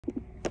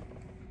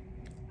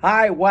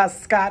Hi, Wes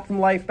Scott from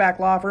Rosback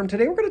Law Firm.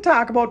 Today we're going to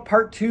talk about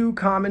Part 2,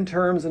 Common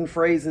Terms and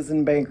Phrases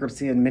in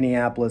Bankruptcy in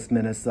Minneapolis,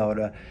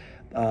 Minnesota,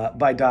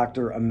 by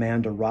Dr.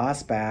 Amanda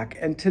Rosback.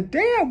 And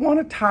today I want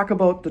to talk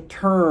about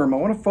I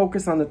want to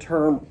focus on the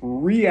term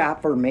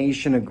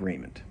reaffirmation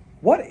agreement.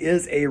 What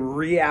is a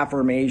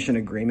reaffirmation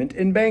agreement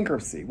in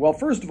bankruptcy? Well,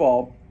 first of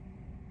all,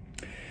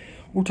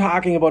 we're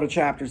talking about a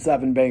Chapter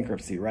 7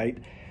 bankruptcy, right?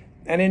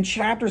 And in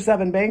Chapter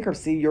 7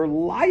 bankruptcy, your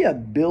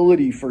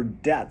liability for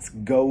debts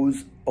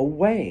goes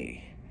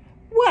away.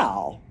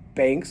 Well,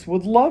 banks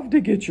would love to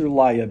get your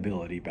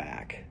liability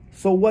back.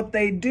 So what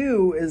they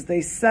do is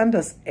they send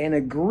us an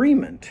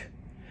agreement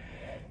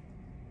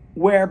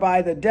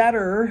whereby the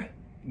debtor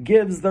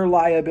gives their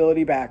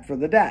liability back for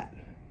the debt.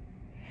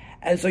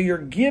 And so you're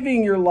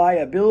giving your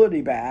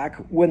liability back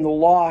when the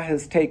law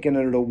has taken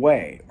it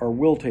away or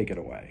will take it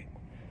away.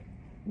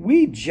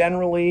 We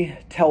generally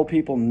tell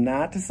people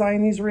not to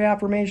sign these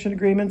reaffirmation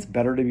agreements.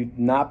 Better to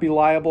not be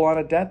liable on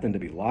a debt than to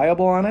be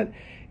liable on it.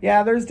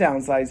 Yeah, there's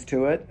downsides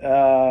to it.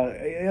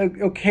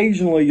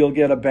 Occasionally you'll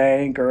get a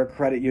bank or a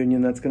credit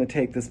union that's going to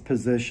take this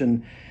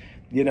position.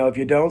 You know, if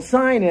you don't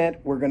sign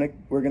it, we're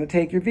gonna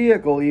take your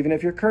vehicle even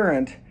if you're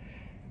current,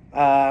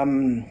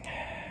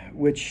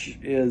 which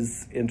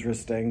is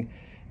interesting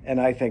and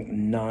I think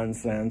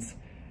nonsense.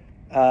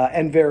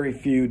 And very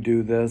few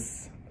do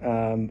this.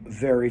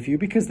 Very few,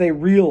 because they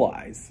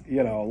realize,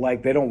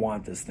 like they don't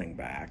want this thing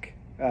back.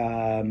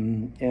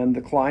 And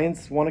the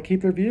clients want to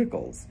keep their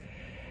vehicles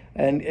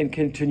and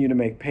continue to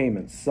make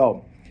payments.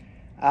 So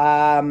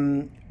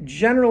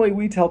generally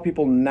we tell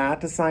people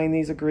not to sign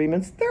these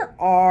agreements. There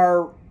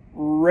are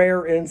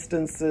rare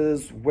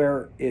instances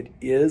where it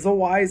is a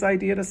wise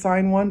idea to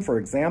sign one. For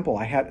example,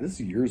 this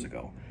is years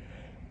ago.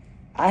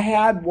 I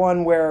had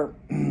one where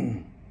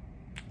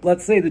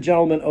let's say the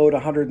gentleman owed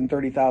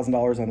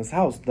 $130,000 on his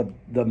house.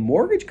 The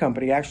mortgage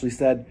company actually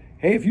said,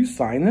 hey, if you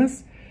sign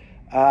this,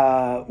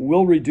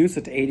 we'll reduce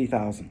it to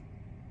 $80,000.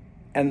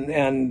 And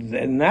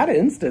in that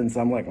instance,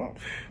 I'm like, well,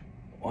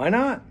 why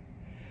not?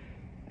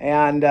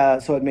 And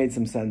so it made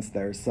some sense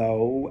there.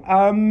 So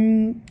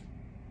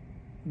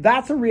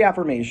that's a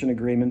reaffirmation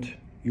agreement.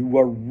 You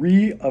are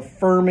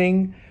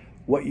reaffirming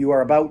what you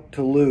are about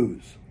to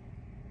lose,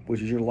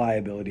 which is your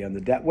liability on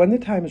the debt when the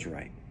time is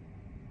right.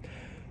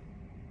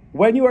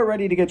 When you are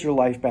ready to get your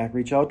life back,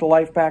 reach out to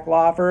Rosback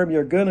Law Firm.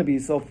 You're going to be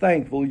so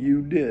thankful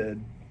you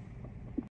did.